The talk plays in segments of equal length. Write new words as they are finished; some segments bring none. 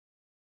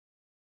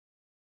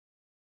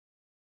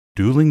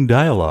Dueling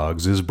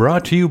Dialogues is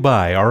brought to you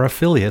by our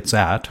affiliates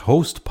at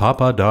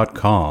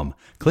hostpapa.com.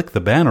 Click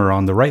the banner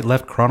on the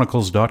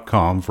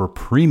rightleftchronicles.com for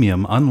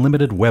premium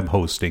unlimited web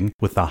hosting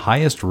with the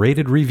highest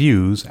rated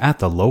reviews at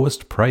the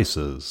lowest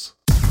prices.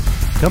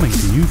 Coming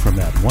to you from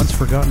that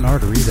once-forgotten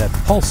artery that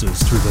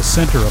pulses through the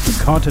center of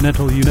the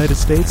continental United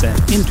States and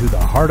into the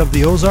heart of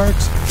the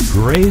Ozarks,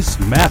 Grace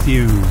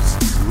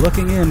Matthews.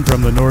 Looking in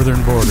from the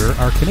northern border,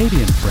 our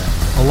Canadian friend,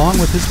 along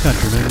with his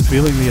countrymen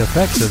feeling the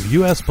effects of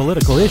U.S.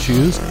 political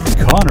issues,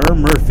 Connor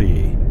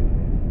Murphy.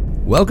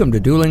 Welcome to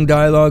Dueling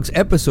Dialogues,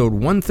 episode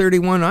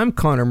 131. I'm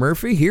Connor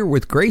Murphy, here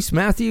with Grace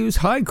Matthews.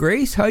 Hi,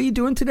 Grace. How you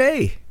doing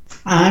today?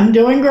 I'm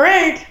doing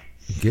great.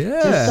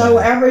 Good. Just so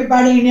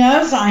everybody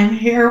knows, I'm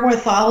here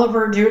with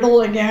Oliver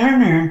Doodle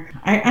again. And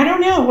I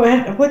don't know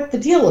what the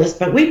deal is,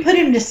 but we put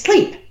him to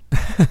sleep.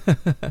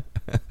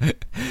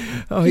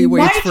 Oh, he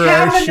waits for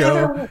our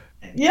show.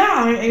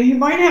 Yeah, he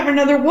might have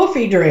another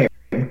woofy dream.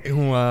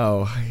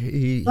 Wow.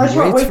 He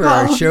waits for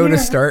our show to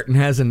start and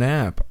has a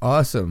nap.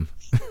 Awesome.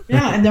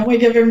 Yeah, and then we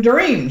give him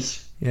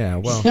dreams. Yeah,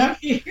 well. So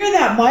if you hear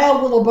that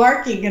mild little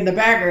barking in the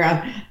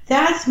background,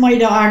 that's my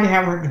dog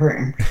having a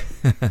dream.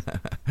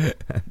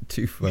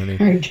 Too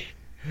funny.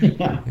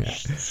 Yeah.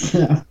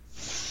 So.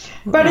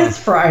 But it's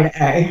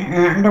Friday,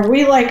 and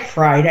we like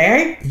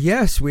Friday.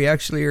 Yes, we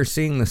actually are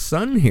seeing the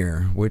sun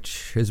here,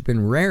 which has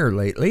been rare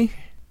lately.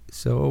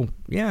 So,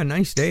 yeah,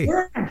 nice day.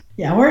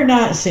 We're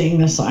not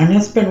seeing the sun.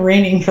 It's been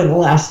raining for the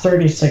last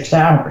 36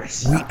 hours.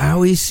 So. We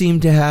always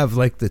seem to have,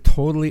 like, the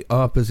totally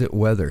opposite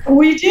weather.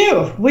 We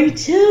do.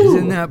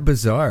 Isn't that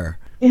bizarre?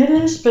 It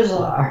is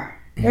bizarre.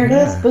 Yeah. It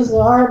is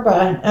bizarre,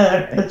 but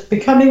it's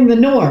becoming the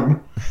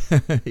norm.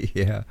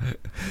 Yeah.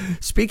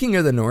 Speaking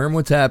of the norm,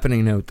 what's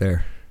happening out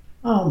there?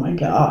 Oh, my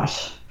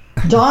gosh.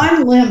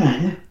 Don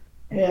Lemon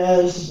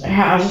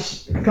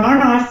has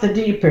gone off the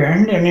deep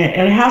end, and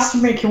it has to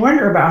make you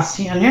wonder about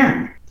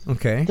CNN.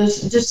 Okay.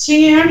 Does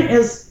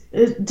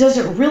CNN does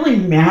it really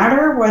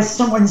matter what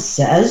someone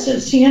says at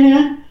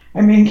CNN?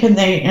 I mean, can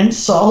they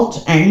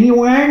insult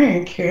anyone?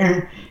 And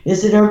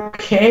is it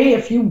okay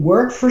if you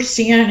work for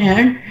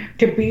CNN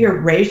to be a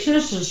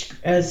racist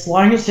as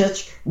long as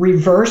it's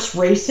reverse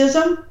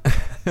racism?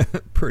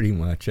 Pretty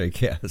much, I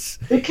guess.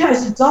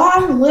 Because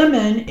Don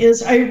Lemon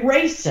is a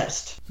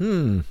racist.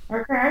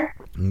 Okay?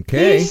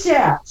 He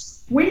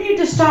says we need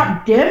to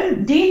stop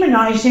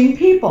demonizing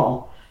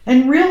people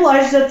and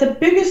realize that the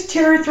biggest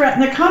terror threat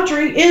in the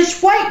country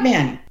is white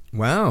men.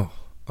 Wow.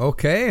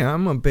 Okay,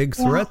 I'm a big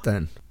threat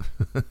then.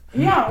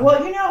 Yeah, well,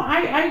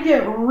 I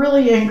get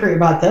really angry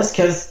about this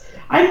because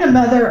I'm the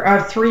mother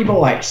of 3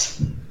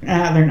 boys.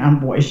 They're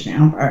not boys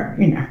now, but,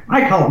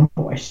 I call them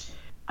boys.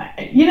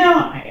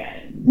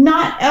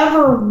 Not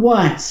ever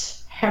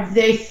once have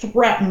they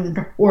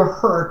threatened or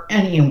hurt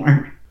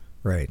anyone.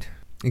 Right,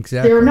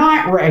 exactly. They're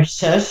not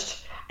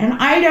racist, and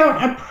I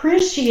don't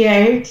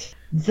appreciate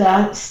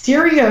the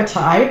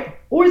stereotype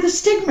or the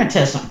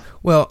stigmatism.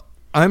 Well,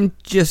 I'm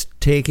just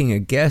taking a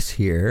guess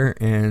here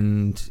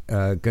and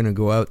going to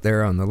go out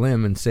there on the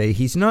limb and say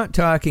he's not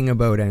talking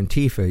about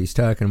Antifa. He's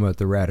talking about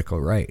the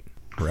radical right,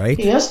 right?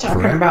 He is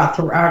talking about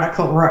the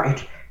radical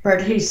right,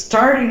 but he's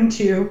starting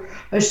to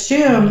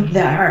assume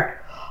that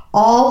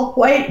all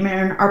white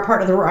men are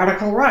part of the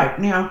radical right.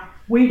 Now,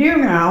 we do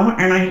know,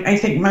 and I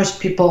think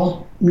most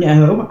people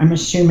know, I'm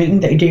assuming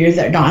they do,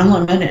 that Don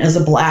Lemon is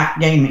a black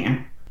gay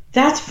man.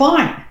 That's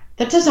fine.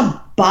 That doesn't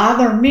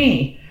bother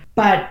me.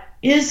 But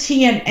is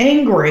he an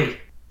angry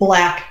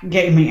black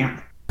gay man?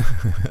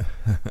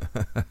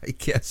 I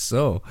guess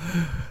so.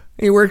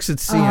 He works at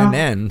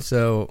CNN,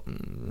 so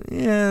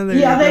yeah.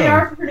 They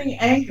are pretty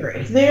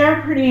angry.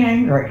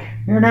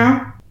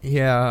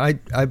 Yeah,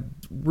 I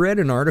read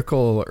an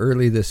article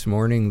early this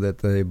morning that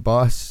the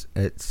boss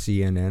at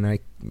CNN, I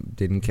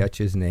didn't catch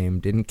his name,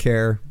 don't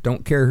care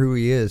who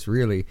he is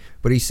really,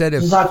 but he said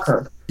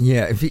Zucker.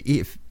 Yeah,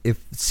 if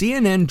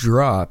CNN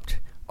dropped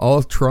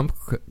all Trump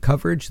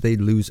coverage, they'd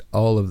lose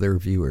all of their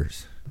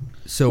viewers.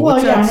 So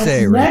what's that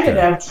say right there?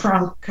 Negative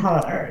Trump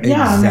coverage.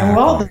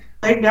 Exactly.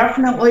 They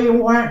definitely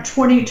want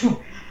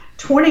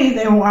 2020.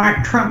 They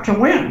want Trump to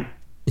win.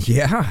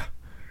 Yeah,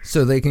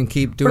 so they can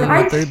keep doing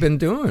what they've been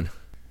doing.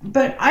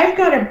 But I've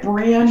got a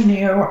brand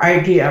new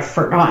idea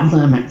for Don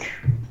Lemon.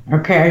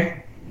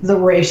 Okay, the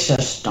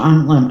racist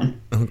Don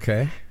Lemon.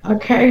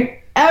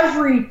 Okay,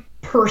 every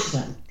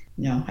person.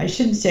 No, I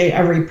shouldn't say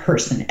every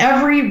person.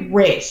 Every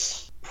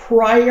race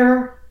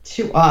prior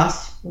to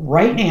us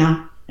right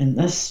now in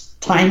this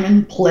time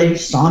and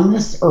place on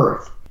this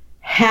earth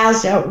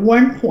has at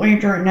one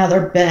point or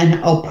another been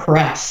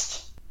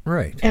oppressed.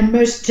 Right. And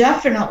most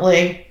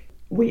definitely,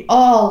 we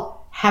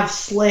all have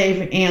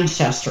slave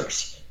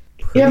ancestors.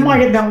 It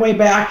might have been way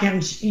back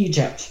in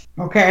Egypt,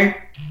 okay?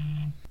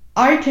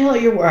 I tell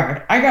you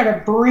what, I got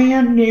a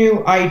brand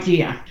new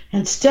idea.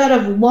 Instead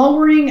of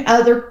lowering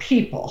other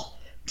people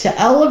to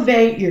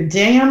elevate your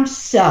damn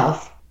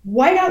self,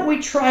 why don't we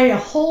try a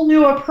whole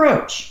new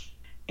approach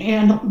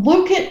and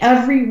look at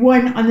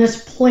everyone on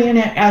this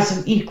planet as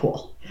an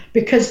equal?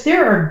 Because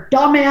there are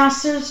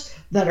dumbasses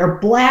that are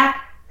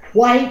black,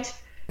 white,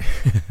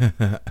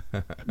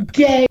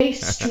 Gay,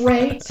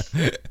 straight.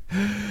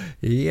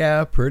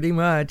 Yeah, pretty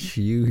much.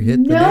 You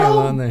hit the nail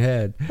on the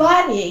head.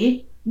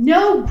 Buddy,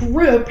 no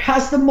group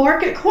has the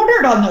market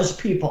cornered on those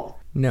people.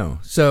 No.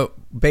 So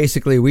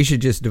basically, we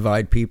should just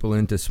divide people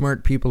into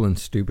smart people and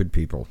stupid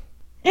people.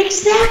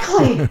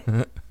 Exactly.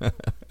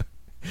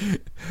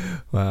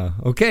 Wow.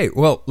 Okay,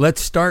 well,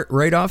 let's start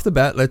right off the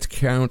bat. Let's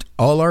count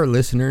all our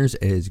listeners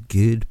as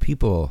good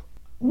people.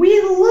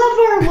 We love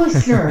our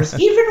listeners,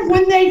 even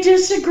when they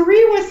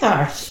disagree with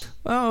us.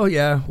 Oh,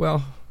 yeah.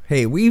 Well,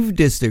 hey, we've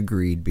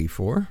disagreed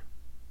before.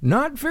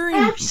 Not very...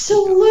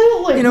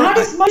 Absolutely. Not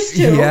as much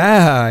to.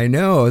 Yeah, I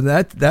know.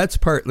 That's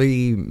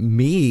partly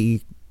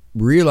me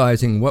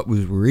realizing what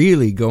was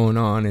really going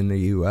on in the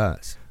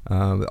U.S.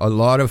 A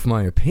lot of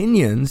my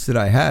opinions that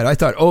I had, I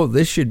thought, oh,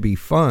 this should be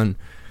fun.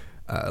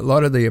 A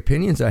lot of the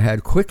opinions I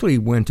had quickly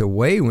went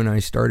away when I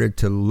started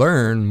to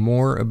learn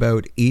more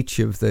about each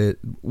of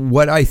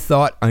what I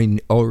thought I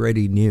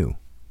already knew,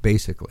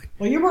 basically.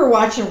 Well, you were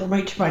watching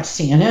way too much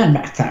CNN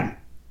back then.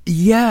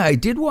 Yeah, I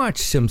did watch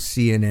some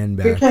CNN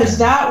back then. Because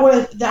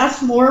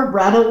that's more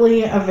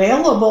readily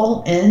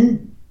available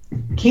in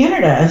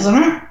Canada, isn't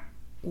it?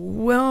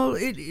 Well,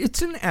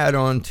 it's an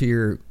add-on to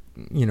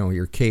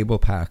your cable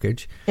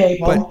package.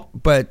 Cable.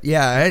 But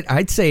yeah,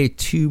 I'd say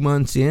 2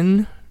 months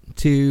in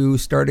to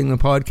starting the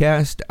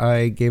podcast,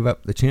 I gave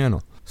up the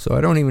channel. So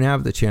I don't even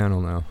have the channel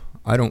now.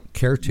 I don't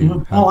care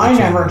to. Oh, I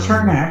never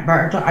turn it,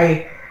 but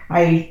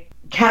I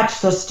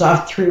catch the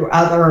stuff through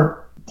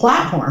other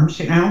platforms,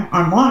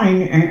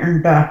 online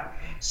and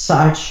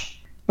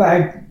such.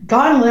 But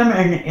Don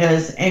Lemon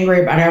is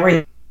angry about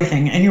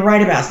everything, and you're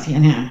right about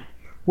CNN.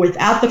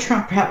 Without the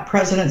Trump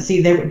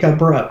presidency, they would go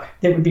broke.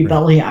 They would be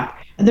belly up.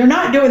 And they're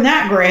not doing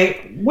that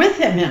great with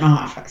him in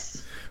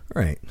office.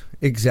 Right.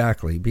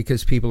 Exactly,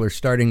 because people are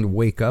starting to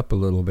wake up a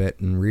little bit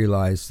and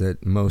realize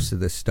that most of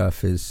this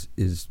stuff is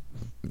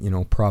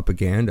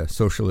propaganda,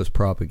 socialist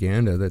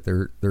propaganda that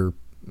they're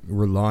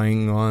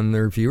relying on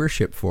their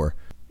viewership for.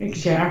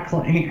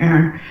 Exactly,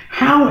 and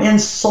how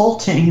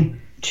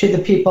insulting to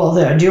the people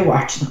that do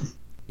watch them.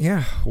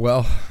 Yeah,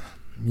 well,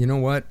 you know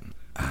what?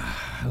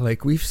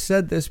 Like we've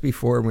said this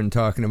before when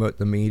talking about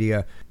the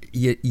media,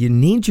 you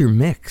need your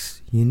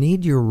mix. You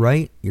need your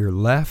right, your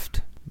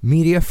left,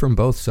 media from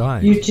both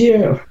sides. You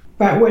do.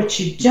 But what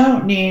you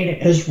don't need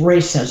is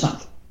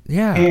racism.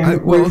 Yeah.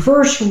 And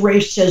reverse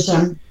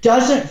racism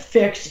doesn't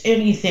fix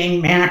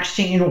anything,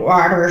 Maxine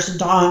Waters,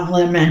 Don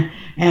Lemon,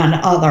 and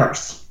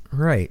others.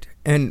 Right.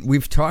 And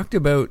we've talked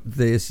about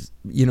this,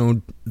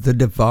 the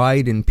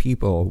divide in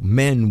people,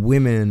 men,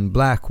 women,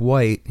 black,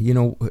 white,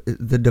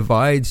 the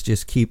divides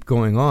just keep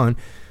going on.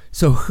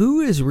 So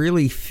who is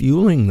really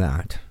fueling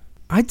that?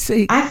 I'd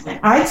say I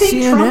think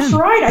CNN. Trump's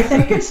right. I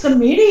think it's the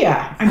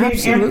media.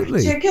 Absolutely.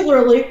 And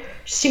particularly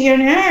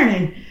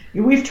CNN.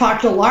 And we've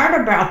talked a lot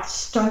about the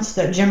stunts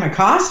that Jim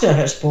Acosta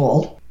has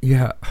pulled.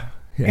 Yeah.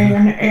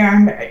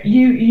 And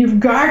you've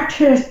got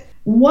to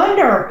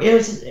wonder,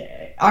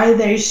 are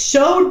they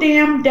so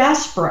damn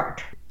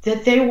desperate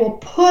that they will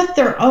put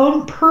their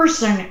own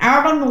person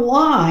out on the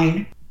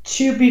line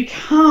to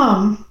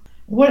become,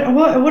 what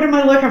am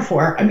I looking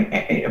for?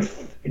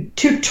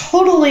 To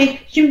totally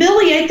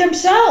humiliate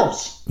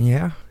themselves.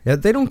 Yeah,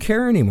 they don't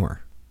care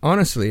anymore.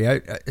 Honestly,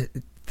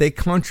 they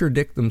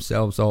contradict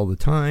themselves all the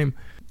time.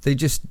 They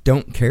just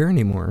don't care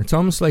anymore. It's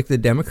almost like the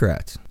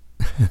Democrats.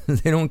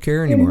 They don't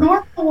care anymore.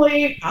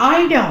 Normally,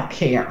 I don't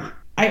care.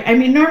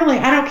 Normally,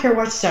 I don't care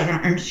what's said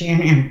on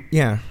CNN.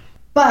 Yeah.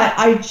 But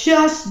I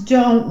just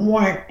don't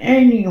want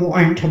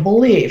anyone to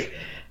believe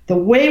the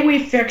way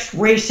we fix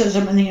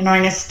racism in the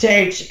United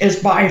States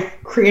is by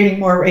creating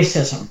more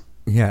racism.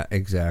 Yeah,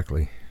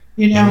 exactly.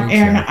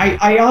 And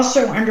I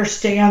also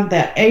understand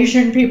that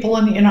Asian people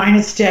in the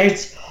United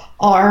States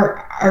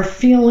are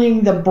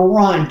feeling the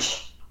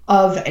brunt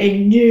of a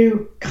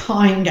new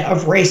kind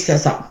of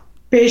racism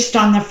based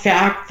on the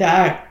fact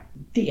that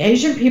the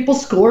Asian people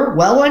score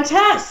well on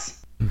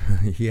tests.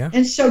 Yeah.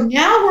 And so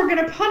now we're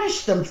going to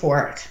punish them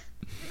for it.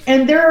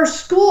 And there are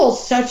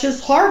schools such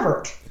as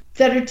Harvard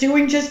that are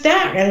doing just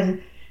that.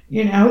 And,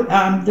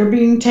 they're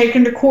being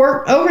taken to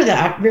court over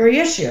that very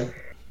issue.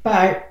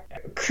 But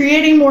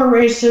creating more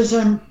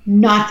racism,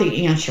 not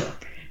the answer.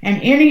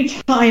 And any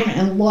time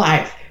in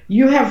life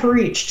you have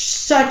reached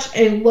such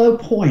a low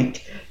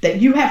point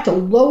that you have to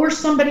lower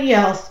somebody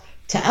else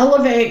to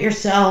elevate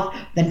yourself,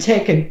 then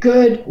take a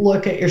good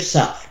look at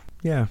yourself.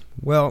 Yeah.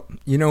 Well,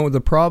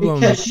 the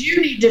problem... Because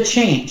you need to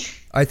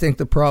change. I think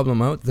the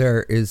problem out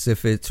there is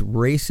if it's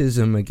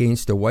racism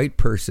against a white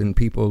person,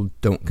 people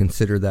don't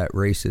consider that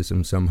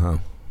racism somehow.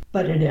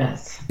 But it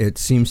is. It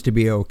seems to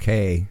be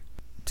okay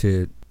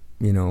to,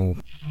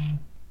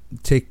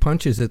 take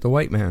punches at the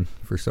white man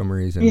for some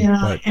reason.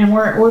 Yeah, and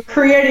we're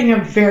creating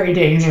a very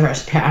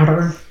dangerous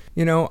pattern.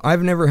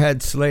 I've never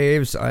had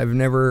slaves. I've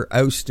never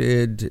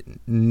ousted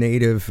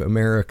Native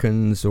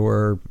Americans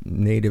or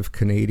Native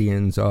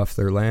Canadians off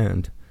their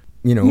land,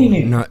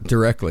 not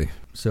directly.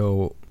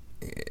 So,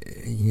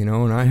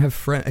 and I have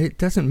friends. It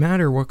doesn't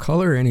matter what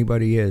color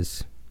anybody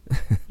is.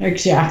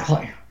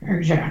 Exactly.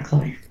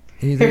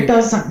 It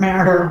doesn't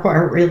matter what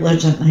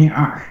religion they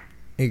are.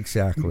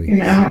 Exactly.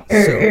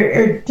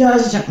 It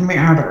doesn't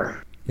matter.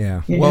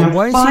 Yeah.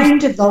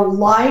 Find the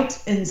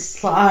light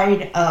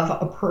inside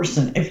of a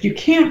person. If you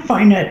can't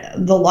find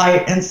the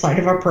light inside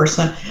of a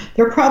person,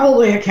 they're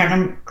probably a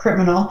kind of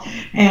criminal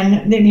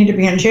and they need to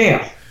be in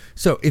jail.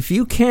 So if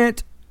you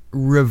can't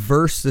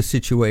reverse the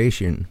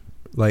situation,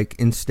 like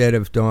instead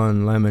of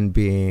Don Lemon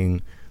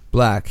being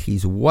black,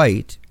 he's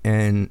white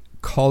and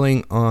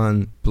calling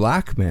on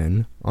black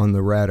men on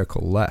the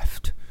radical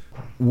left,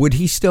 would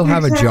he still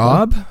have a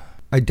job?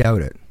 I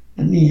doubt it.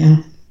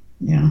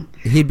 Yeah.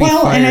 He'd be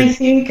fired. And I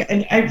think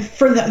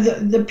for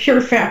the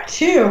pure fact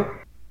too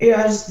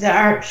is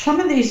that some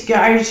of these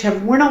guys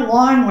have went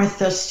along with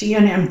the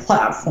CNN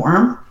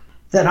platform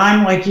that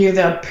I'm like you,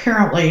 that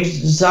apparently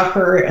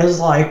Zucker is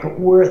like,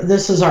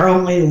 this is our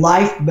only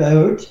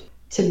lifeboat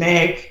to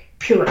make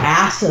pure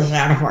asses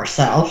out of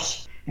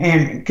ourselves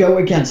and go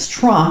against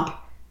Trump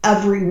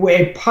every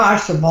way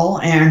possible.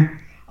 And,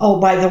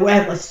 oh, by the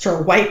way, let's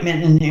throw white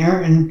men in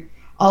there and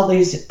all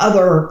these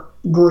other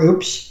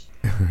groups.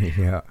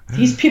 Yeah.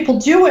 These people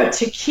do it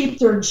to keep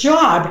their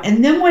job.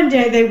 And then one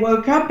day they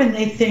woke up and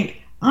they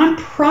think, I'm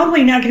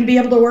probably not going to be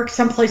able to work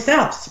someplace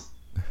else.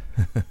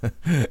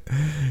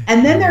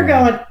 And then they're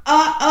going,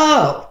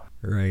 uh-oh.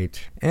 Right.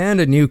 And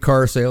a new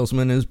car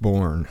salesman is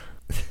born.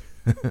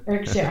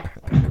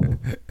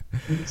 Exactly.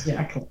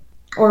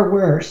 Or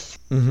worse.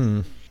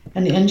 Mm-hmm.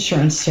 An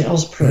insurance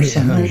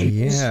salesperson.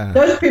 Yeah.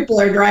 Those people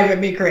are driving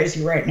me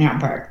crazy right now,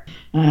 Bart.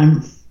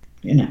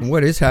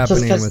 What is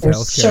happening with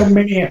healthcare? So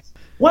many.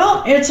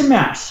 Well, it's a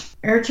mess.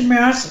 It's a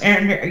mess.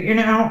 And you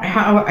know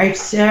how I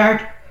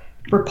said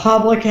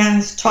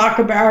Republicans talk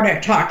about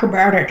it.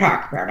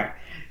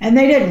 And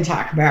they didn't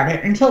talk about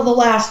it until the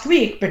last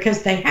week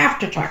because they have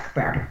to talk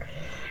about it.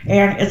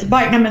 And it's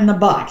biting them in the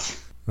butt.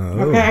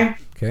 Okay?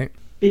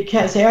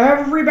 Because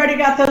everybody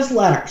got those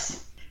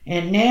letters.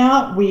 And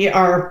now we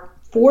are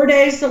 4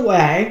 days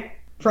away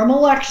from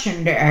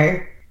Election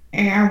Day,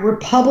 and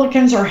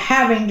Republicans are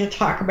having to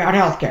talk about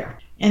health care.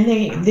 And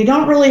they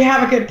don't really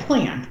have a good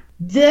plan.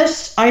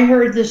 This, I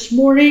heard this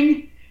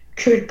morning,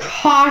 could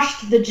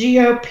cost the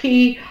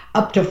GOP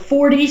up to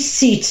 40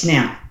 seats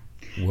now.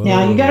 Whoa.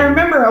 Now, you got to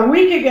remember, a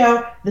week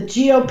ago, the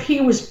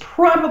GOP was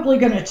probably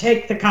going to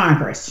take the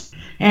Congress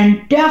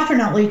and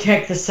definitely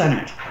take the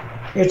Senate.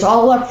 It's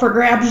all up for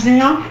grabs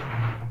now,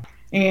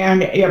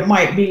 and it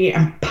might be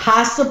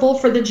impossible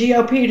for the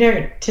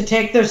GOP to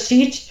take those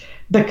seats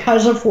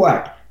because of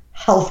what?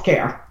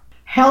 Healthcare.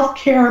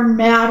 Healthcare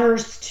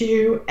matters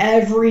to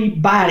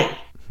everybody.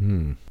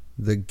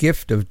 The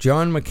gift of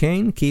John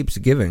McCain keeps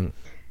giving.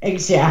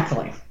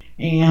 Exactly.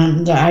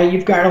 And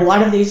you've got a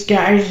lot of these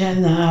guys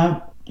in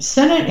the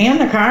Senate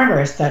and the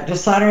Congress that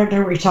decided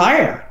to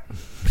retire.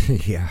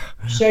 Yeah.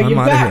 So you've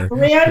got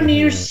brand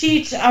new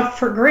seats up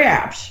for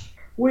grabs,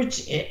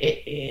 which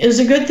is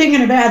a good thing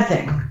and a bad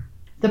thing.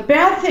 The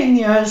bad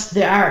thing is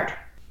that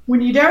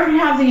when you don't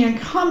have the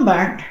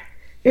incumbent,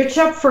 it's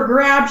up for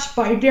grabs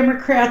by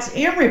Democrats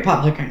and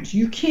Republicans.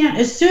 You can't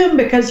assume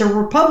because a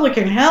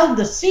Republican held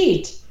the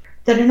seat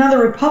that another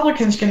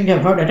Republican's going to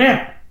get voted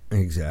in.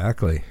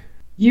 Exactly.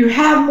 You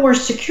have more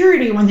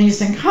security when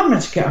these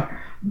incumbents go.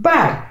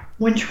 But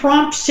when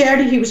Trump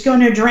said he was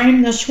going to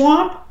drain the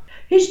swamp,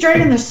 he's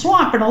draining the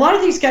swamp. And a lot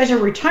of these guys are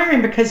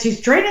retiring because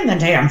he's draining the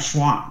damn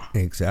swamp.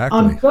 Exactly.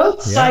 On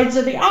both sides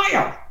of the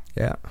aisle.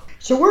 Yeah.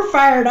 So we're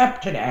fired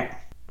up today.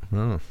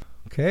 Oh,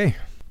 okay.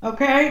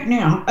 Okay,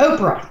 now,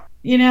 Oprah.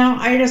 You know,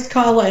 I just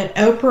call it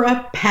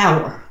Oprah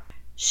Power.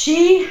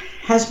 She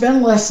has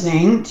been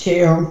listening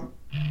to,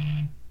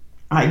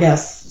 I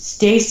guess,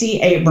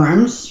 Stacey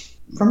Abrams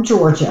from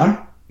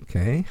Georgia.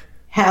 Okay.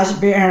 Has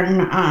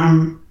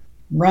been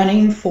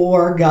running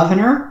for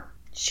governor.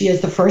 She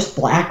is the first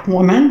black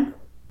woman.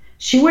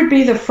 She would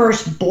be the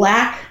first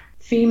black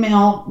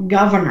female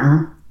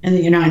governor in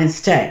the United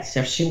States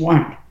if she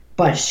won.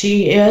 But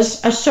she is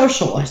a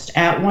socialist.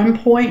 At one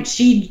point,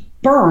 she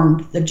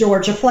burned the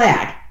Georgia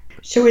flag.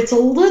 So it's a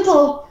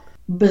little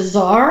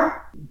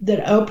bizarre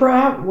that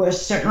Oprah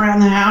was sitting around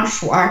the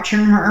house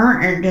watching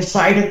her and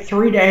decided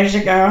 3 days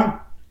ago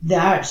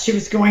that she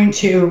was going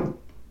to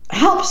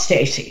help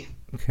Stacey.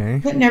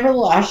 Okay. But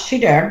nevertheless, she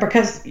did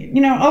because,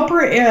 you know,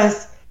 Oprah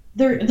is,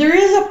 there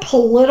is a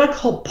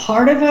political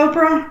part of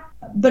Oprah,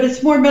 but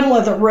it's more middle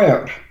of the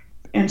road.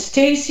 And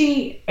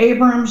Stacey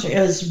Abrams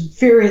is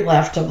very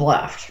left of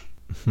left.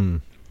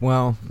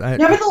 Well,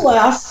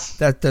 nevertheless,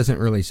 that doesn't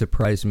really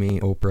surprise me,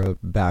 Oprah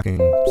backing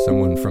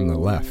someone from the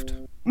left.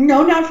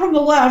 No, not from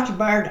the left,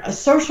 but a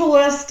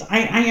socialist, I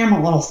am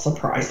a little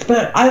surprised.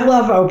 But I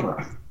love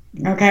Oprah,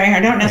 okay? I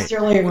don't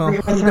necessarily agree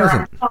with her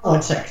on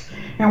politics.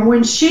 And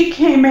when she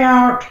came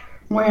out,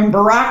 when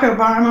Barack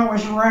Obama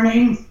was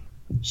running,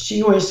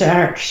 he was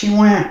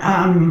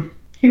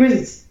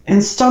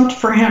and stumped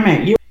for him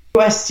at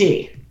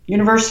USC,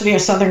 University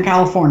of Southern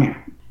California.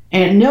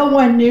 And no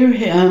one knew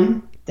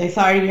him. They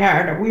thought he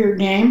had a weird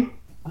name,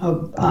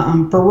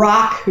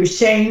 Barack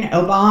Hussein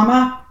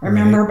Obama.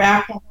 Remember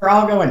back when we're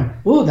all going,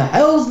 "Who the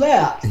hell's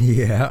that?"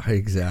 Yeah,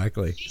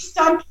 exactly. She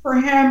stumped for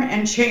him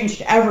and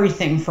changed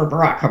everything for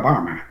Barack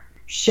Obama.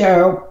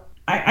 So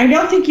I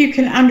don't think you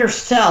can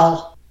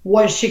undersell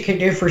what she could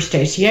do for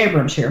Stacey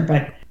Abrams here.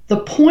 But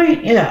the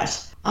point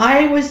is,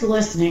 I was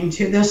listening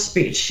to this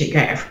speech she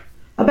gave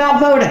about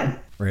voting.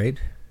 Right.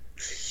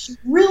 She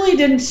really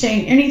didn't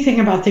say anything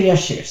about the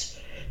issues.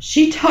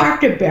 She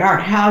talked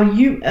about how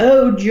you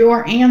owed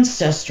your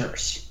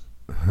ancestors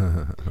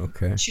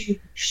Okay. to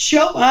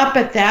show up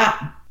at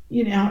that,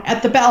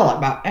 at the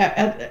ballot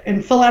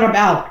and fill out a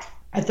ballot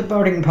at the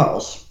voting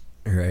polls.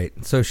 Right.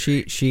 So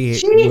she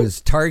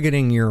was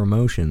targeting your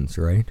emotions,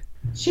 right?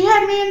 She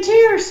had me in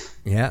tears.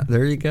 Yeah,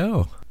 there you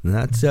go.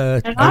 That's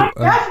And I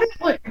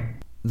definitely,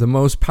 the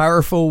most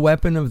powerful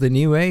weapon of the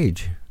new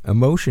age,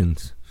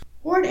 emotions.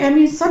 Lord, I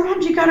mean,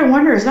 sometimes you got to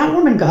wonder, is that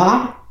woman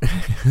God?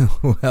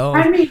 Well,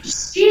 I mean,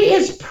 she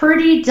is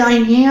pretty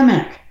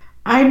dynamic.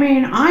 I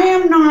mean, I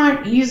am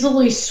not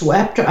easily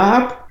swept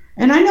up,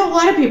 and I know a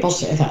lot of people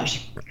say that,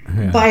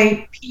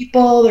 by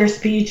people, their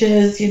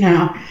speeches,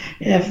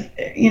 unless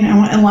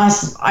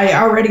I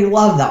already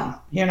love them,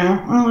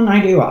 well, and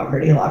I do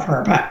already love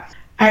her, but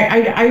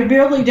I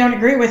really don't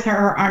agree with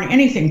her on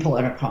anything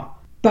political,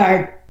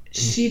 but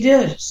she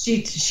did.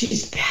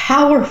 She's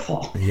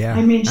powerful. Yeah,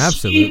 I mean,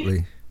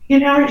 absolutely.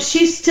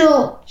 She's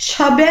still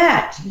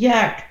Chubette,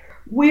 yet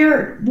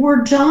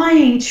we're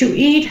dying to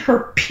eat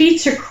her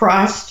pizza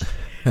crust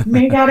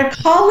made out of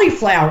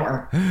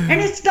cauliflower.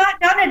 And it's not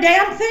done a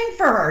damn thing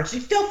for her.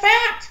 She's still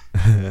fat.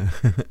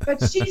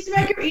 But she's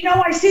making,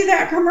 I see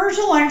that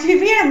commercial on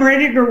TV. I'm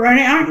ready to run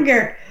out and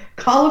get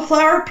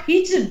cauliflower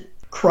pizza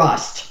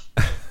crust.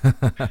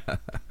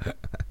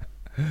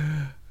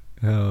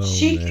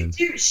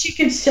 She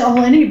could sell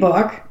any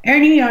book,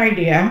 any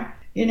idea.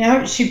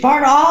 She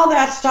bought all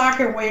that stock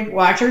of Weight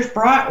Watchers,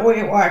 brought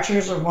Weight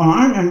Watchers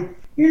along, and,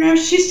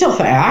 she's still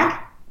fat.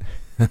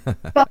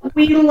 But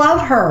we love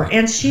her,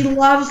 and she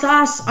loves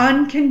us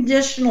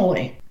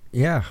unconditionally.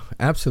 Yeah,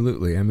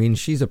 absolutely. I mean,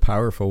 she's a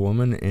powerful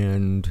woman,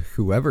 and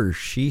whoever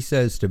she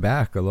says to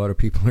back, a lot of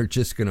people are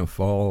just going to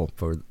fall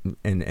for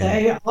and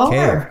they are.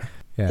 care.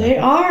 Yeah. They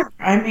are.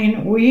 I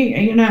mean,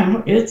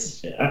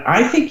 it's.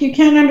 I think you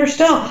can't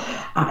understand.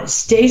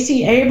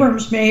 Stacey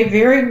Abrams may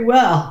very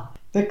well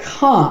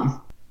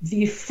become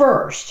the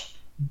first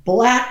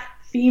black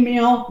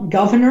female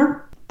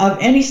governor of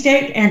any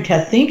state, and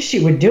to think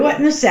she would do it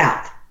in the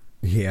South.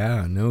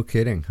 Yeah, no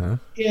kidding, huh?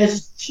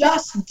 Is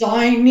just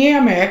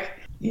dynamic.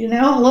 A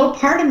little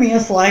part of me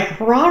is like,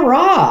 rah,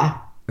 rah.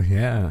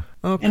 Yeah.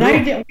 Oh, cool.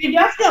 And we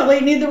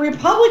definitely need the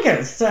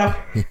Republicans. So,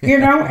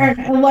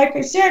 and like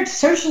I said,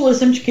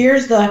 socialism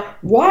scares the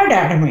wad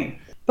out of me.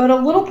 But a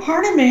little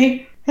part of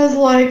me is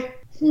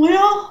like,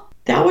 well,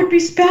 that would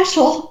be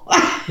special.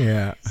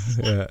 Yeah.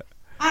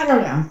 I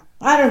don't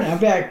know,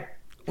 but...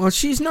 Well,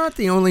 she's not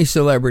the only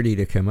celebrity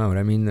to come out.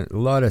 I mean, a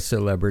lot of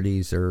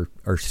celebrities are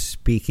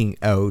speaking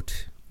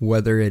out,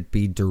 whether it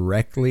be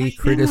directly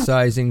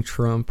criticizing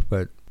Trump,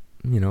 but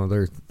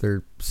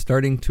they're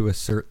starting to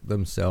assert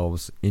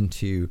themselves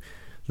into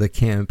the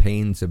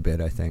campaigns a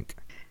bit, I think.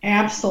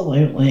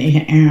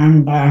 Absolutely.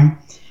 And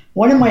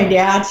one of my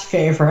dad's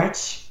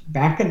favorites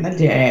back in the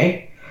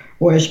day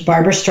was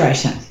Barbra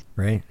Streisand.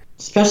 Right.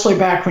 Especially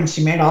back when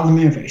she made all the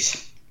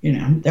movies.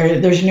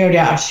 There's no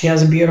doubt she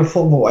has a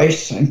beautiful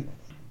voice,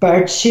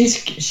 but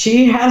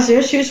she has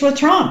issues with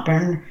Trump.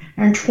 And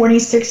in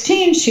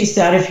 2016, she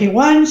said if he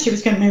won, she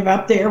was going to move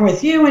up there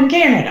with you in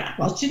Canada.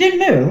 Well, she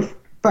didn't move,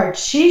 but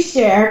she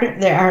said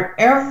that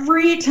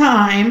every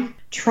time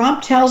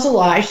Trump tells a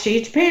lie, she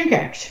eats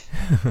pancakes.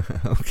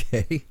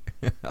 Okay.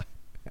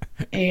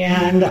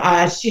 And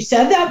she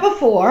said that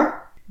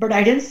before, but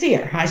I didn't see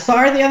her. I saw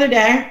her the other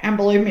day, and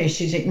believe me,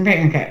 she's eating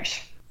pancakes.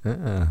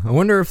 I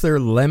wonder if they're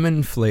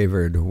lemon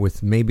flavored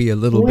with maybe a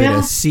little bit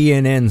of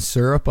CNN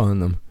syrup on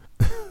them.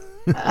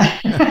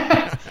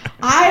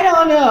 I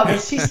don't know,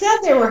 but she said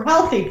they were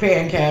healthy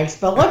pancakes.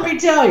 But let me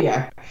tell you,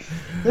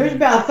 there's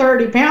about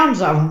 30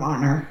 pounds of them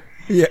on her.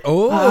 Yeah.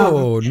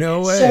 Oh,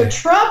 no way. So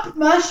Trump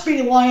must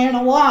be lying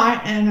a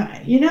lot. And,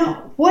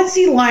 what's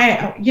he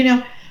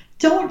lying?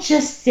 Don't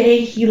just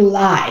say he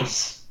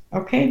lies.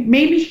 Okay?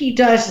 Maybe he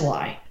does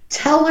lie.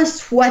 Tell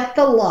us what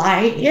the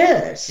lie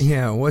is.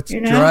 Yeah, what's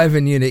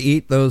driving you to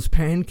eat those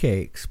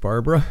pancakes,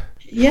 Barbara?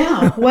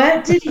 Yeah,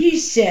 what did he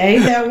say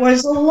that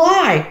was a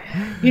lie?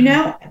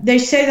 They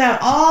say that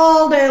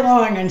all day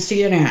long on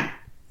CNN.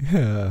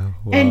 Yeah,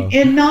 wow.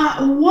 And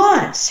not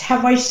once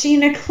have I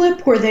seen a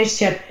clip where they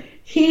said,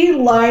 he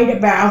lied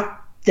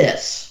about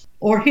this,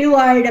 or he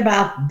lied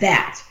about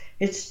that.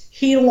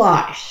 He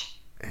lies.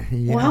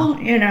 Yeah.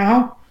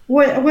 Well,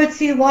 what's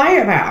he lie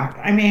about?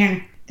 I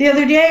mean, the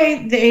other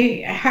day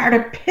they had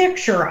a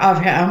picture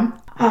of him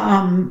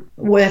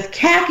with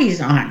khakis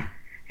on.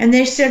 And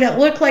they said it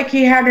looked like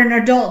he had an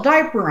adult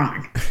diaper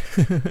on.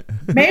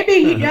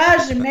 Maybe he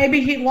does, and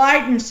maybe he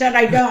lied and said,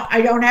 I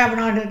don't have it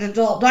on an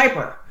adult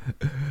diaper.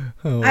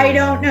 Oh, I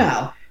don't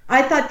know.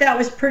 I thought that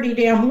was pretty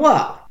damn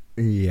low.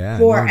 Yeah.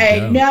 For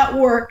a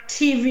network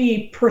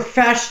TV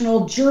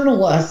professional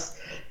journalist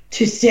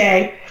to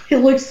say he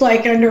looks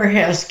like under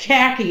his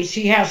khakis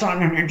he has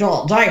on an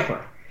adult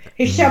diaper.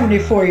 He's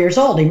 74 years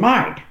old. He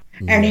might.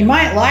 And he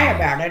might lie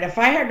about it. If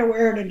I had to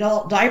wear an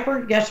adult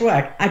diaper, guess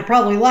what? I'd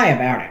probably lie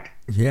about it.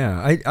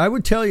 Yeah, I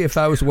would tell you if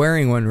I was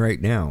wearing one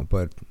right now,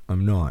 but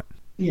I'm not.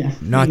 Yeah.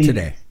 Not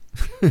today.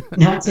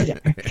 Not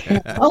today.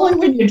 Only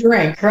when you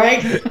drink,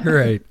 right?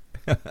 Right.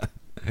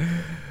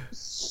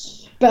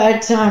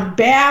 But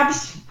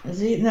Babs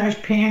is eating those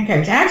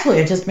pancakes. Actually,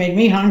 it just made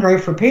me hungry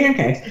for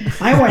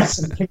pancakes. I want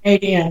some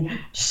Canadian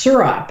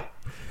syrup,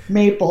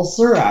 maple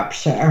syrup,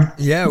 so.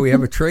 Yeah, we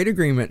have a trade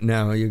agreement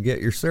now. You get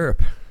your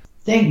syrup.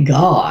 Thank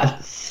God.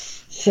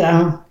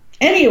 So,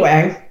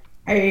 anyway,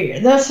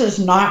 this is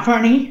not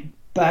funny,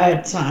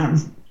 but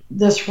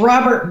this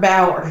Robert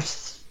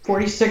Bowers,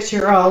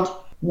 46-year-old,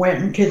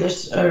 went into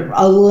this,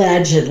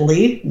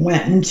 allegedly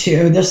went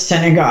into the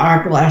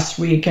synagogue last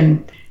week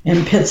in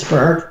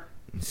Pittsburgh,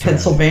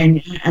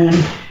 Pennsylvania, and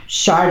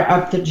shot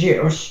up the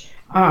Jews.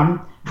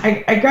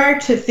 I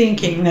got to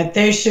thinking that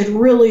they should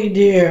really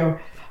do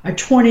a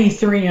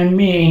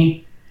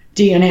 23andMe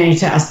DNA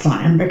test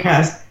on him,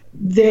 because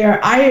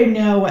I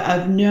know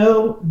of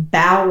no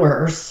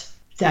Bowers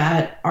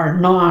that are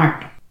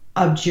not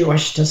of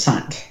Jewish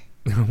descent.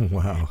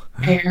 Wow.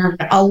 And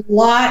a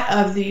lot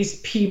of these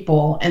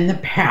people in the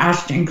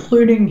past,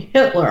 including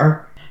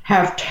Hitler,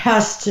 have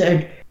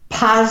tested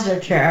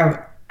positive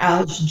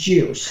as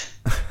Jews.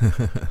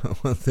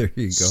 Well, there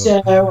you go.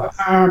 So,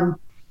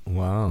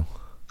 wow.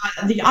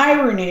 The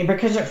irony,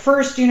 because at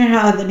first, you know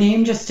how the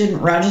name just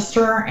didn't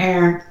register,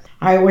 and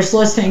I was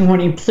listening when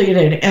he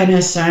pleaded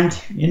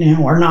innocent,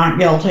 or not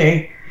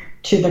guilty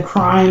to the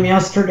crime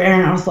yesterday,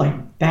 and I was like,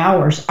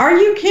 Bowers, are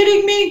you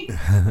kidding me?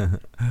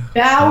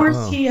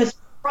 Bowers, He is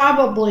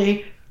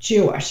probably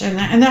Jewish,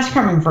 and that's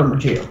coming from a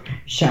Jew.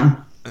 So,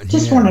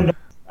 just wanted to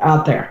put it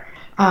out there.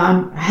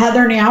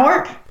 Heather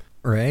Nauert,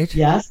 right?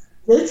 Yes,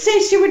 let's say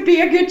she would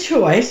be a good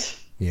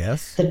choice.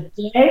 Yes. The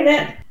day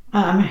that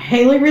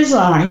Haley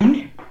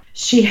resigned,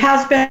 she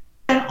has been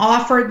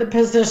offered the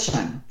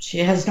position. She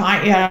has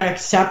not yet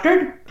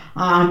accepted.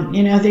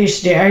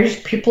 These days,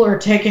 people are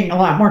taking a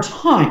lot more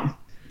time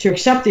to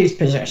accept these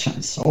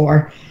positions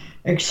or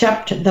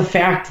accept the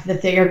fact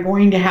that they are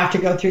going to have to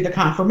go through the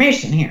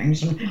confirmation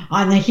hearings. And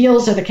on the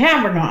heels of the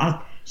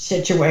Kavanaugh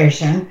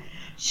situation,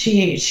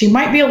 she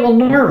might be a little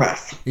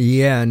nervous.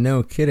 Yeah,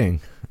 no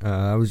kidding.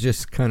 I was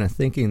just kind of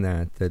thinking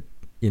that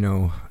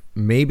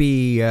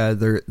maybe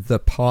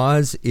the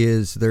pause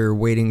is they're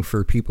waiting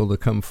for people to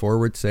come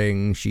forward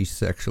saying she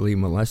sexually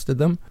molested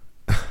them.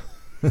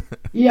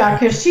 Yeah,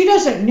 because she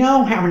doesn't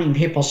know how many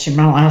people she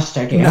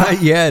molested yet.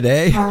 Not yet,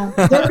 eh?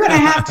 They're going to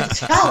have to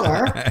tell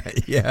her.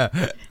 Yeah.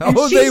 And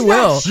they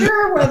will.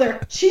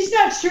 She's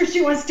not sure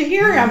she wants to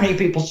hear how many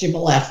people she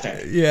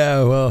molested.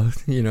 Yeah, well,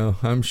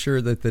 I'm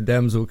sure that the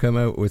Dems will come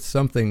out with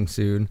something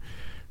soon.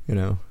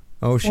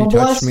 She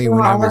touched me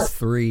when I was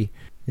 3.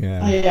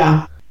 Yeah.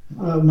 Yeah.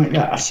 Oh my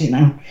gosh,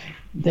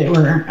 they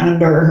were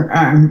under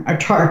a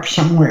tarp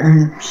somewhere,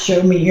 and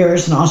show me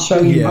yours and I'll show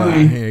you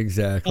mine. Yeah,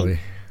 exactly.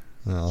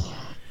 Well.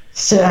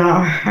 So,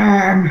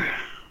 I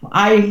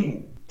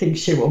think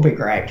she will be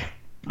great.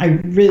 I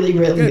really,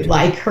 really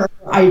like her.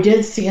 I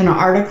did see an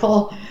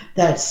article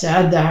that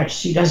said that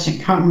she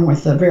doesn't come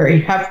with a very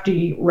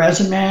hefty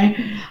resume.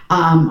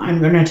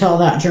 I'm going to tell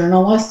that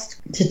journalist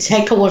to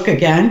take a look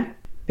again,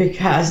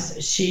 because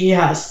she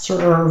has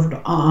served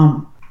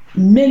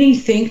many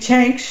think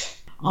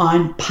tanks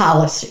on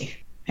policy.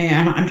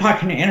 And I'm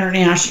talking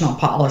international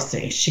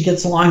policy. She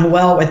gets along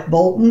well with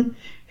Bolton,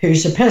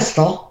 who's a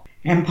pistol,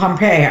 and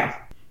Pompeo.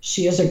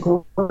 She is a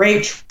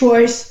great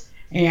choice,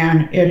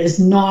 and it is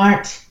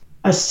not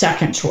a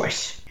second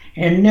choice.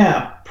 And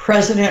no,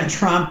 President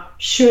Trump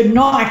should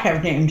not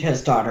have named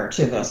his daughter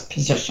to this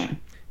position.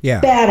 Yeah.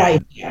 Bad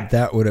idea.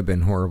 That would have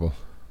been horrible.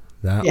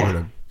 That would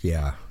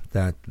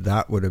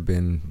have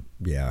been,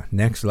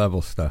 next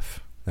level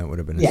stuff. That would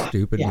have been a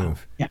stupid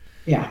move.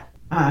 Yeah.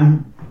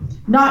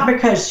 Not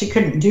because she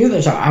couldn't do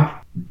the job,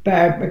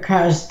 but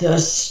because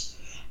this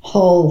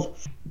whole,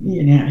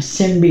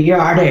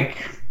 symbiotic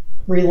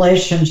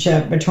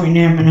relationship between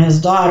him and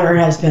his daughter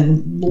has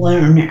been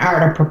blown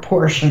out of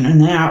proportion, and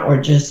that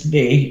would just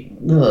be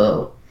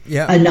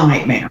a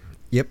nightmare.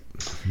 Yep.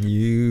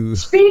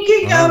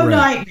 Speaking of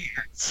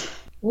nightmares,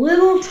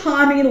 little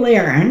Tommy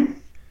Lahren,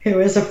 who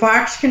is a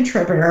Fox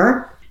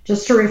contributor,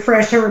 just to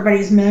refresh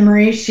everybody's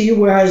memory, she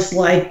was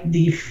like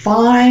the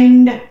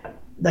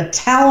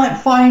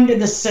talent find of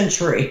the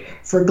century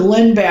for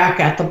Glenn Beck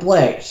at the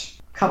Blaze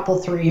a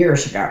 3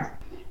 years ago.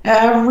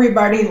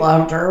 Everybody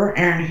loved her,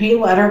 and he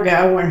let her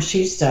go when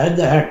she said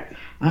that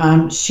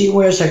she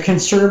was a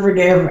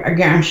conservative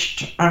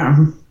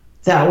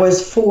that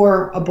was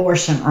for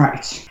abortion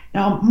rights.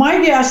 Now,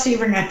 my guess,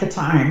 even at the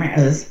time,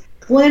 is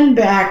Glenn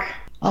Beck,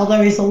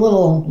 although he's a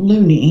little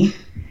loony,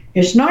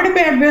 is not a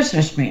bad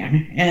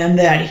businessman, and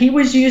that he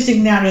was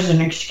using that as an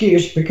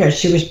excuse because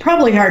she was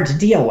probably hard to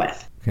deal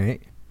with. Okay.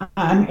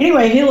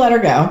 Anyway, he let her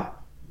go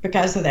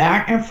because of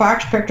that, and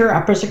Fox picked her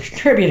up as a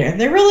contributor.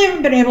 They really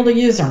haven't been able to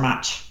use her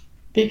much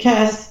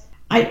because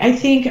I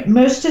think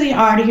most of the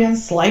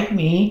audience, like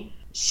me,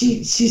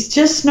 she's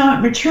just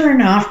not mature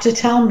enough to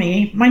tell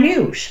me my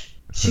news.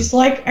 She's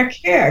like a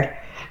kid,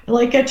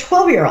 like a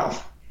 12-year-old.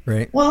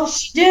 Right. Well,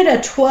 she did a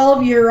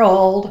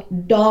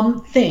 12-year-old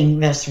dumb thing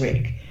this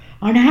week.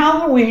 On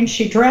Halloween,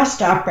 she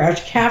dressed up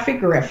as Kathy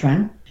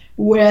Griffin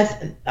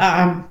with,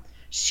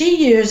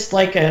 she used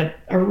like a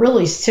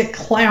really sick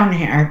clown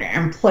hat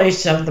in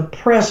place of the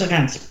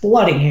president's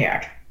bloody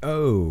hat.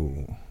 Oh.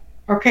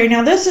 Okay,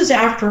 now this is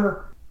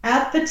after,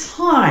 at the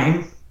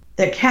time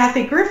that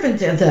Kathy Griffin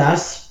did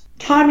this,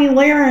 Tomi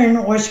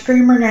Lahren was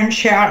screaming and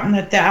shouting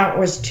that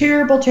was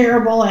terrible,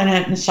 terrible, and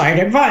it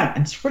incited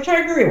violence, which I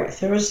agree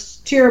with. It was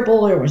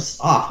terrible, it was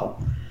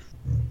awful.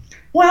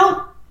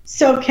 Well,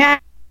 so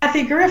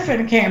Kathy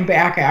Griffin came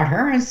back at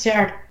her and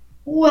said,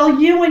 well,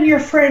 you and your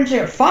friends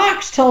at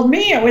Fox told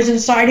me it was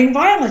inciting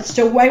violence,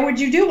 so why would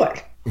you do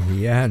it?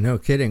 Yeah, no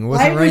kidding. It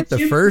wasn't right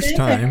the first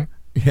time.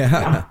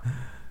 Yeah.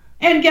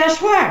 And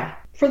guess what?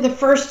 For the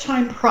first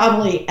time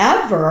probably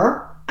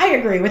ever, I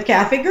agree with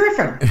Kathy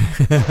Griffin.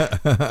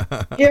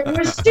 It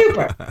was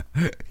stupid.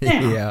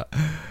 Now,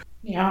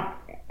 Yeah.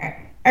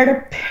 At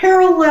a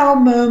parallel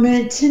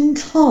moment in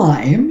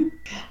time,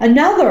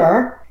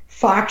 another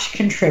Fox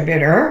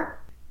contributor,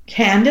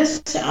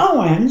 Candace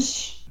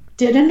Owens,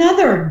 did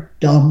another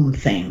dumb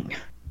thing.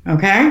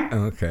 Okay?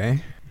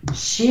 Okay.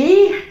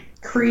 She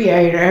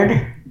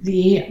created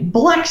the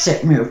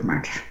Blexit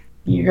movement.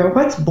 You go,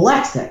 what's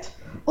Blexit?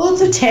 Well,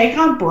 it's a take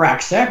on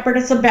Brexit, but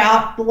it's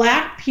about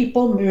black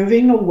people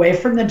moving away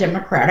from the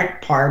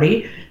Democratic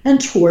Party and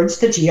towards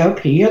the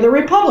GOP or the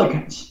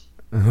Republicans.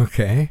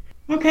 Okay.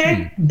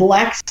 Okay?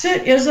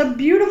 Blexit is a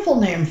beautiful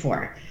name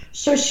for it.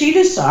 So she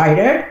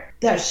decided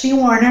that she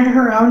wanted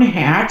her own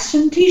hats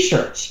and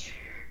t-shirts.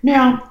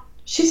 Now,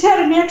 she's had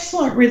an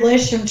excellent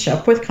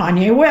relationship with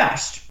Kanye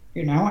West,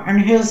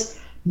 and his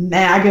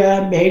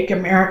MAGA, Make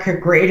America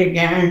Great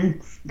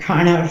Again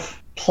kind of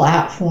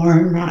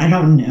platform. I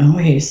don't know.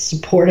 He's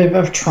supportive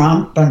of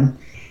Trump, and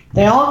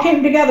they all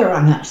came together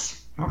on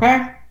this.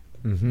 Okay?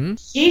 Mm-hmm.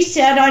 She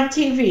said on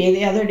TV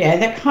the other day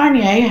that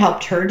Kanye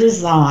helped her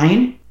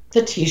design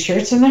the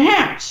t-shirts and the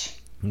hats.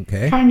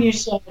 Okay. Kanye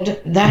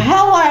said, the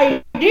hell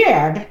I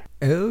did.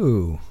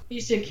 Oh. He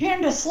said,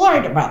 Candace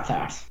lied about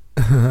that.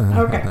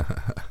 Okay.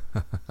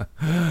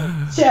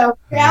 So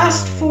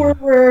fast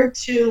forward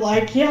to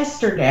like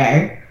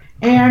yesterday,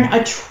 and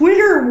a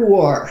Twitter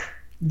war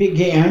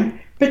began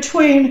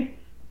between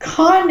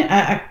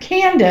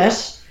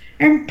Candace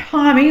and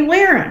Tomi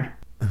Lahren.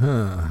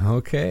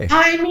 Okay.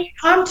 I mean,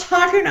 I'm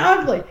talking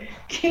ugly.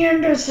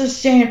 Candace is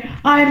saying,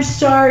 I'm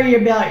sorry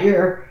about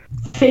your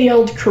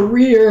failed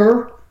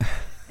career,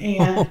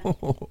 and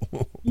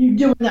you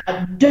doing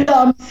that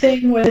dumb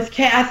thing with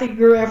Kathy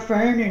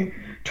Griffin, and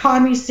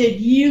Tomi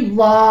said you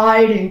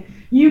lied, and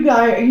you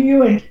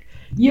and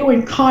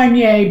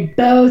Kanye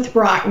both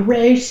brought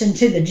race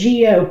into the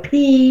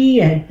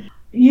GOP, and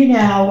you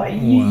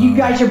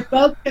guys are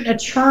both going to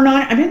turn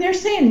on. I mean, they're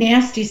saying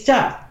nasty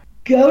stuff.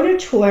 Go to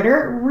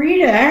Twitter,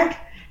 read it,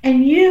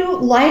 and you,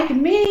 like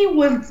me,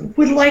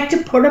 would like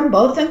to put them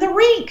both in the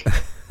rink.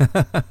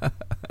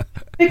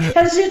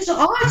 Because it's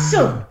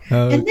awesome.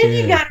 Okay. And then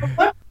you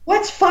got,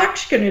 what's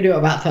Fox going to do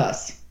about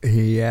this?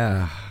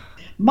 Yeah.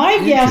 My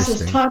guess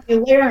is Tomi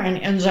Lahren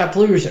ends up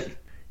losing.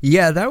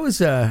 Yeah, that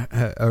was a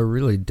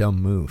really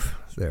dumb move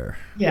there.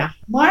 Yeah,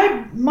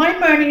 my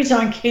money's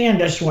on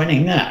Candace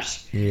winning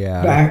this.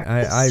 Yeah,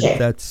 I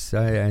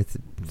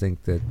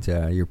think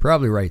that you're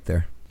probably right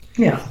there.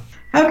 Yeah.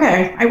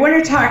 Okay, I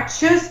want to talk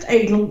just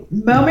a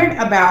moment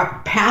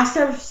about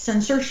passive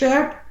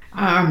censorship.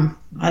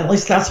 At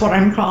least that's what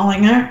I'm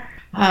calling it.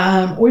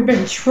 We've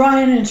been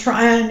trying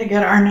to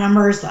get our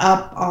numbers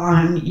up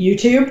on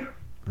YouTube.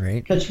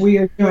 Right. Because we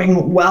are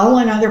doing well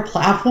in other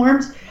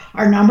platforms.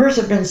 Our numbers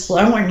have been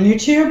slow on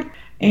YouTube.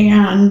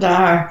 And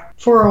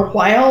for a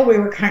while, we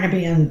were kind of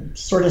being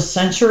sort of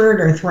censored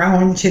or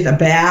thrown to the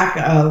back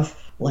of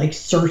like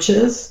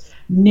searches.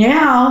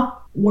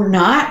 Now, we're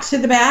not to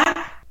the back.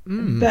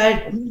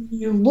 But when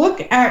you look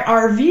at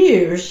our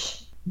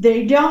views,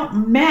 they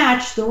don't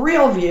match the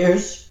real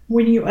views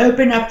when you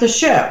open up the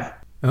show.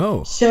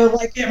 Oh. So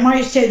like it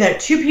might say that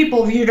 2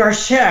 people viewed our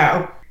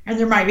show and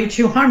there might be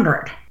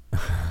 200.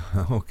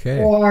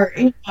 Okay. Or,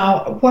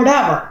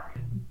 whatever.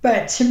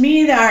 But to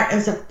me, that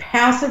is a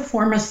passive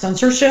form of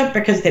censorship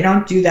because they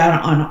don't do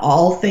that on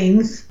all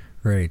things.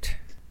 Right.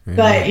 Yeah.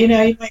 But, you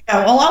might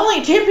go, well,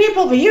 only 2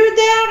 people viewed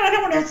that? I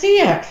don't want to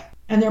see it.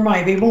 And there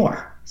might be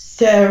more.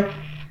 So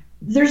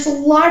there's a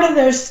lot of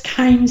those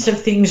kinds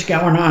of things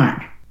going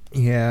on.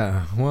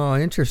 Yeah. Well,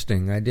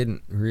 interesting. I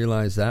didn't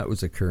realize that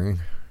was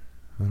occurring.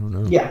 I don't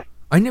know. Yeah.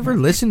 I never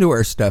listened to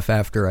our stuff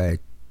after I,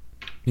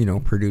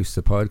 produced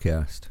the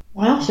podcast.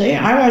 Well, see,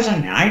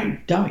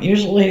 I don't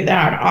usually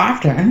that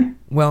often.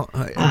 Well,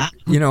 I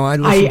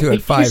listened to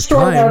it 5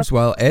 times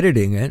while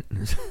editing it.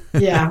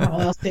 Yeah,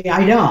 well, see,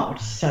 I don't.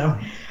 So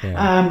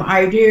Yeah.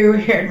 I do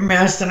hit and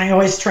miss, and I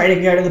always try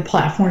to go to the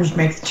platforms,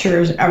 make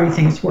sure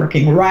everything's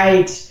working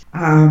right,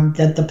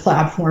 that the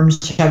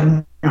platforms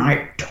have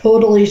I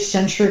totally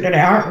censored it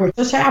out, which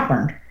has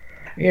happened.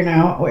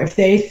 If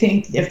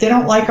they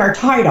don't like our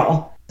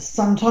title,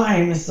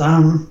 sometimes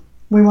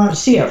we won't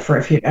see it for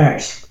a few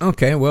days.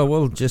 Okay, well,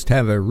 we'll just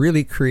have a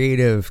really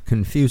creative,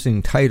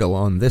 confusing title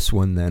on this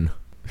one then.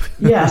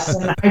 Yes,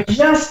 and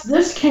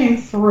this came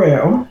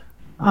through.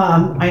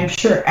 I'm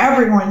sure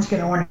everyone's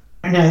going to want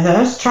to know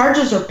this.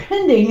 Charges are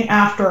pending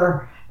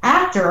after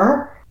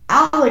actor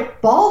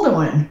Alec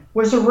Baldwin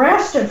was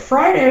arrested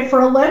Friday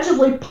for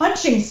allegedly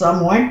punching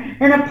someone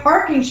in a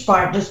parking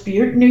spot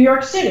dispute in New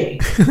York City.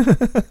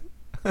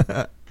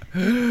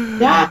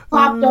 That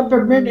popped up a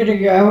minute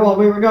ago while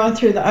we were going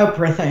through the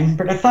Oprah thing,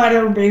 but I thought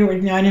everybody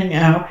would want to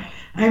know.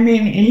 I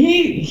mean,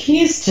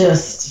 he's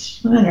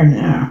just, I don't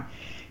know.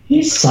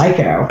 He's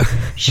psycho.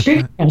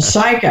 Speaking of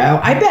psycho,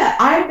 I bet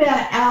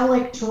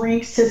Alec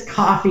drinks his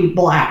coffee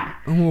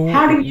black.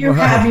 How do you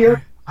have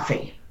your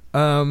coffee?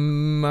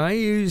 I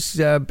use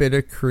a bit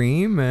of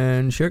cream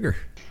and sugar.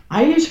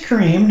 I use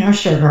cream, no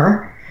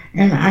sugar,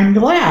 and I'm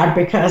glad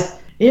because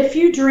if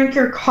you drink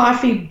your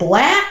coffee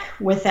black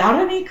without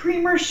any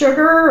cream or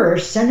sugar or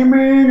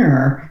cinnamon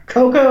or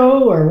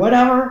cocoa or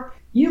whatever,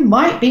 you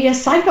might be a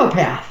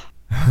psychopath.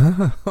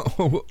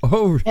 Oh,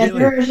 really? And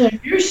there's a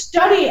new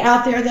study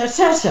out there that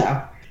says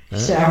so.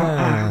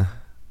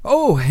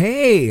 Oh,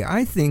 hey,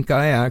 I think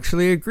I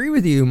actually agree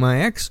with you. My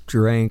ex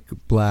drank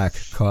black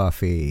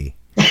coffee.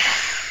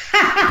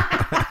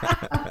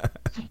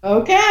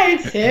 Okay,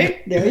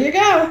 see, there you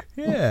go.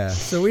 Yeah,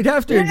 so we'd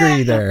have to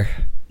agree there.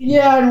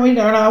 Yeah, and we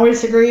don't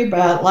always agree,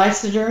 but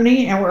life's a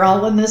journey, and we're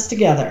all in this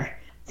together.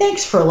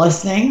 Thanks for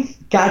listening.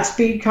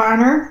 Godspeed,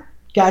 Connor.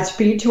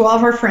 Godspeed to all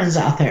of our friends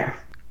out there.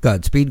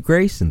 Godspeed,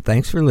 Grace, and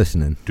thanks for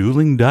listening.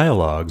 Dueling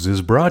Dialogues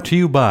is brought to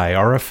you by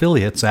our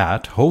affiliates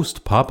at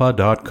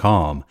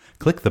hostpapa.com.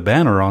 Click the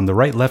banner on the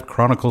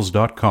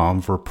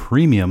rightleftchronicles.com for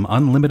premium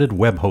unlimited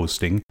web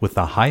hosting with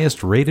the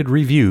highest rated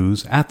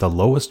reviews at the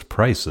lowest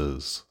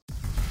prices.